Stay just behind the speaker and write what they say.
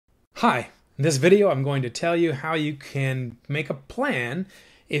Hi, in this video I'm going to tell you how you can make a plan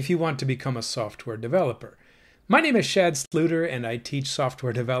if you want to become a software developer. My name is Shad Sluter and I teach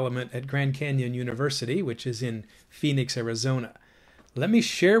software development at Grand Canyon University, which is in Phoenix, Arizona. Let me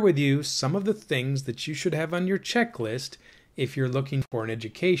share with you some of the things that you should have on your checklist if you're looking for an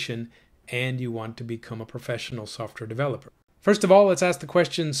education and you want to become a professional software developer. First of all, let's ask the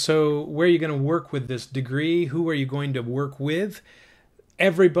question, so where are you going to work with this degree? Who are you going to work with?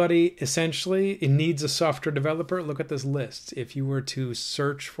 Everybody essentially needs a software developer. Look at this list. If you were to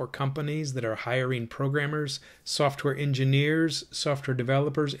search for companies that are hiring programmers, software engineers, software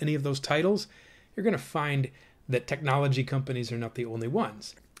developers, any of those titles, you're going to find that technology companies are not the only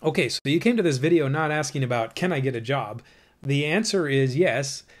ones. Okay, so you came to this video not asking about, can I get a job? The answer is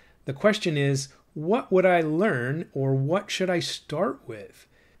yes. The question is, what would I learn or what should I start with?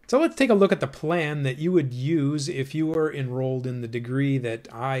 So let's take a look at the plan that you would use if you were enrolled in the degree that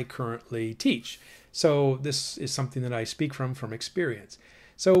I currently teach. So this is something that I speak from experience.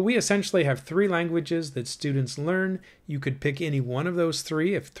 So we essentially have 3 languages that students learn. You could pick any one of those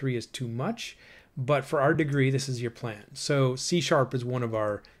 3 if 3 is too much. But for our degree, this is your plan. So C# is one of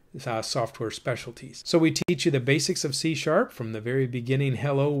our software specialties. So we teach you the basics of C# from the very beginning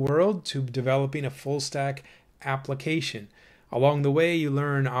hello world to developing a full stack application. Along the way, you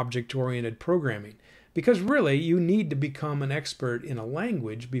learn object-oriented programming because really you need to become an expert in a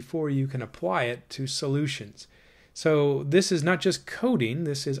language before you can apply it to solutions. So this is not just coding,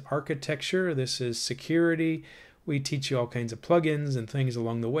 this is architecture, this is security. We teach you all kinds of plugins and things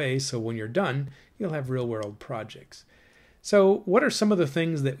along the way, so when you're done, you'll have real-world projects. So what are some of the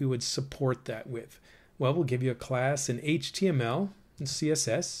things that we would support that with? Well, we'll give you a class in HTML and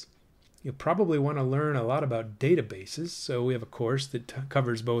CSS. You'll probably want to learn a lot about databases, so we have a course that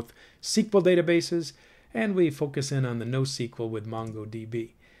covers both SQL databases, and we focus in on the NoSQL with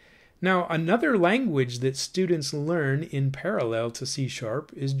MongoDB. Now, another language that students learn in parallel to C#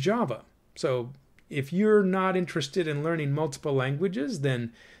 is Java. So if you're not interested in learning multiple languages,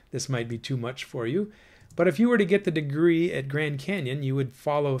 then this might be too much for you. But if you were to get the degree at Grand Canyon, you would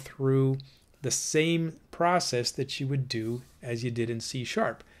follow through the same process that you would do as you did in C#.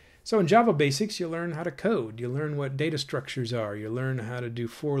 So in Java Basics, you learn how to code, you learn what data structures are, you learn how to do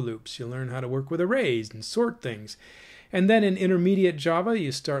for loops, you learn how to work with arrays and sort things. And then in intermediate Java,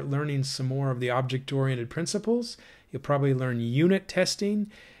 you start learning some more of the object-oriented principles. You'll probably learn unit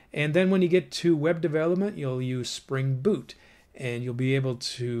testing. And then when you get to web development, you'll use Spring Boot. And you'll be able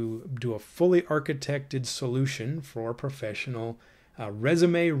to do a fully architected solution for a professional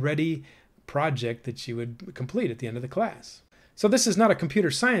resume-ready project that you would complete at the end of the class. So this is not a computer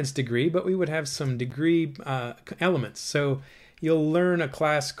science degree, but we would have some degree elements. So you'll learn a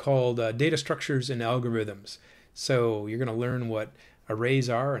class called Data Structures and Algorithms. So you're going to learn what arrays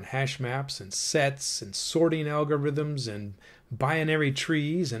are and hash maps and sets and sorting algorithms and binary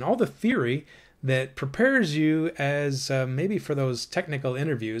trees and all the theory that prepares you as maybe for those technical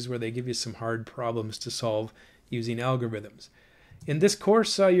interviews where they give you some hard problems to solve using algorithms. In this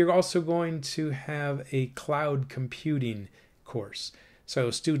course, you're also going to have a cloud computing course. So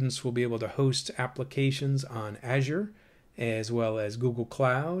students will be able to host applications on Azure as well as Google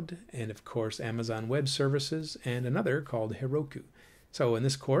Cloud and of course Amazon Web Services and another called Heroku. So in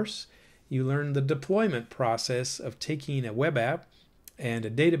this course you learn the deployment process of taking a web app and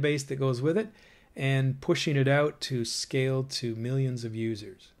a database that goes with it and pushing it out to scale to millions of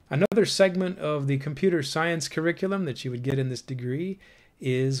users. Another segment of the computer science curriculum that you would get in this degree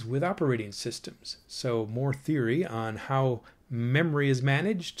is with operating systems. So more theory on how memory is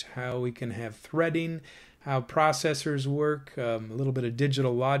managed, how we can have threading, how processors work, a little bit of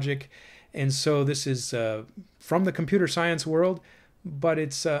digital logic. And so this is from the computer science world, but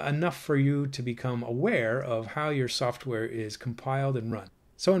it's enough for you to become aware of how your software is compiled and run.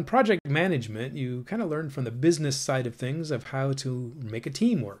 So in project management, you kind of learn from the business side of things of how to make a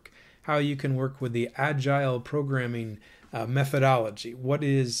team work, how you can work with the agile programming methodology. What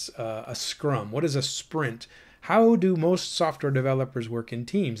is a scrum? What is a sprint? How do most software developers work in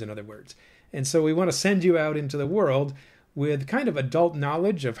teams, in other words? And so we want to send you out into the world with kind of adult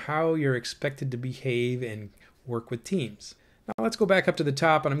knowledge of how you're expected to behave and work with teams. Now let's go back up to the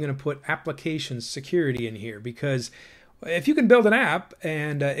top, and I'm going to put application security in here, because if you can build an app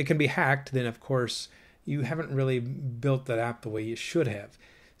and it can be hacked, then of course you haven't really built that app the way you should have.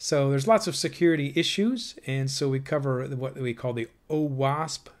 So there's lots of security issues, and so we cover what we call the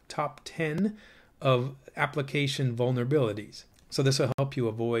OWASP top 10 of application vulnerabilities. So this will help you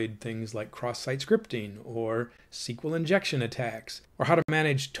avoid things like cross-site scripting or SQL injection attacks, or how to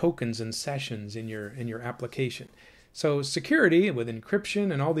manage tokens and sessions in your application. So security with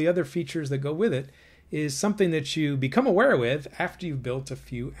encryption and all the other features that go with it is something that you become aware with after you've built a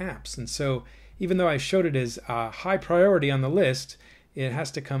few apps. And so even though I showed it as a high priority on the list, it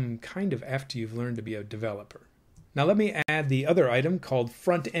has to come kind of after you've learned to be a developer. Now let me add the other item called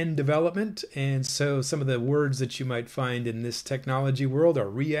front-end development. And so some of the words that you might find in this technology world are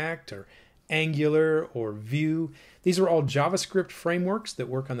React or Angular or Vue. These are all JavaScript frameworks that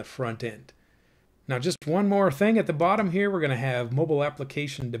work on the front end. Now just one more thing at the bottom here, we're going to have mobile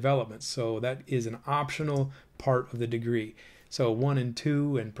application development. So that is an optional part of the degree. So 1 and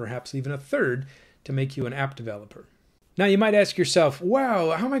 2 and perhaps even a third to make you an app developer. Now you might ask yourself,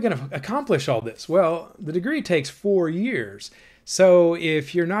 wow, how am I going to accomplish all this? Well, the degree takes 4 years. So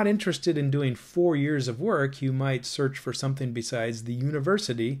if you're not interested in doing 4 years of work, you might search for something besides the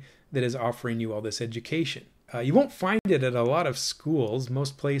university that is offering you all this education. You won't find it at a lot of schools.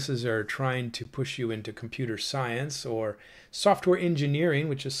 Most places are trying to push you into computer science or software engineering,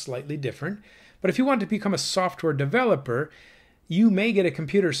 which is slightly different. But if you want to become a software developer, you may get a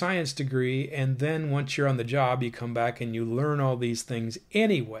computer science degree, and then once you're on the job, you come back and you learn all these things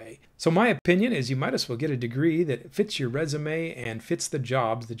anyway. So my opinion is you might as well get a degree that fits your resume and fits the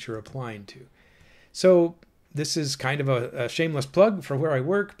jobs that you're applying to. So this is kind of a shameless plug for where I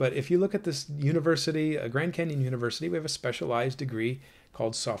work, but if you look at this university, Grand Canyon University, we have a specialized degree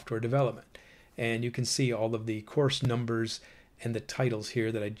called software development. And you can see all of the course numbers and the titles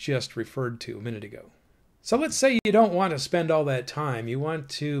here that I just referred to a minute ago. So let's say you don't want to spend all that time. You want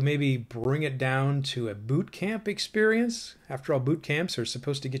to maybe bring it down to a boot camp experience. After all, boot camps are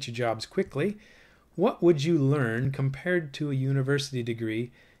supposed to get you jobs quickly. What would you learn compared to a university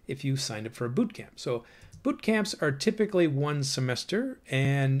degree if you signed up for a boot camp? So boot camps are typically 1 semester,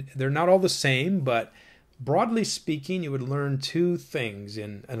 and they're not all the same, but broadly speaking, you would learn 2 things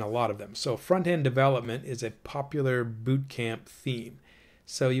in a lot of them. So front-end development is a popular boot camp theme.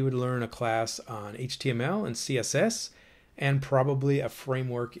 So you would learn a class on HTML and CSS and probably a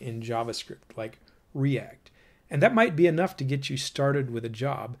framework in JavaScript like React. And that might be enough to get you started with a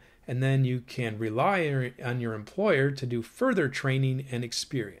job, and then you can rely on your employer to do further training and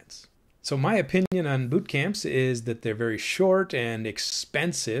experience. So my opinion on boot camps is that they're very short and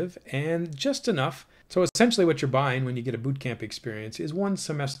expensive and just enough. So essentially what you're buying when you get a boot camp experience is 1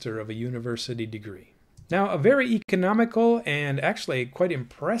 semester of a university degree. Now, a very economical and actually quite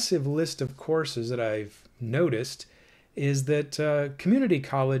impressive list of courses that I've noticed is that community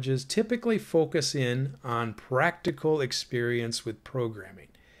colleges typically focus in on practical experience with programming.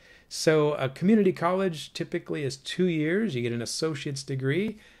 So a community college typically is 2 years. You get an associate's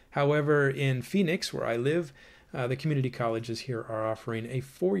degree. However, in Phoenix, where I live, the community colleges here are offering a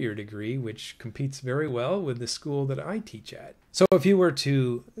 4-year degree, which competes very well with the school that I teach at. So if you were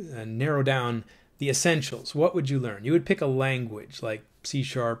to narrow down the essentials, what would you learn? You would pick a language like C#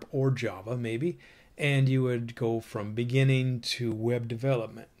 or Java maybe, and you would go from beginning to web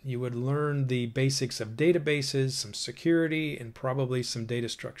development. You would learn the basics of databases, some security, and probably some data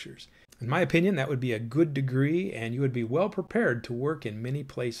structures. In my opinion, that would be a good degree, and you would be well prepared to work in many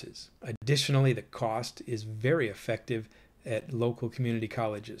places. Additionally, the cost is very effective at local community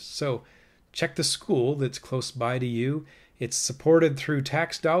colleges. So check the school that's close by to you. It's supported through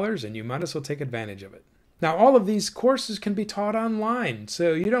tax dollars, and you might as well take advantage of it. Now, all of these courses can be taught online,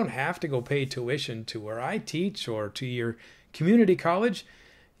 so you don't have to go pay tuition to where I teach or to your community college.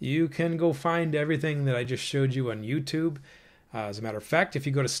 You can go find everything that I just showed you on YouTube. As a matter of fact, if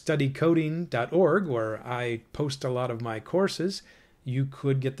you go to studycoding.org, where I post a lot of my courses, you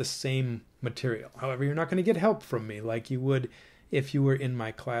could get the same material. However, you're not going to get help from me like you would if you were in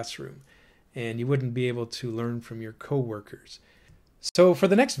my classroom, and you wouldn't be able to learn from your coworkers. So for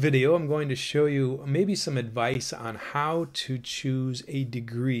the next video, I'm going to show you maybe some advice on how to choose a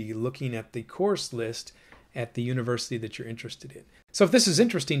degree looking at the course list at the university that you're interested in. So if this is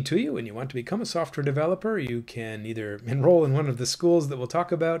interesting to you and you want to become a software developer, you can either enroll in one of the schools that we'll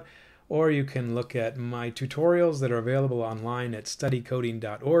talk about, or you can look at my tutorials that are available online at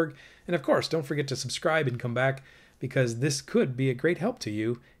studycoding.org. And of course, don't forget to subscribe and come back, because this could be a great help to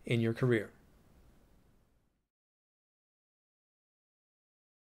you in your career.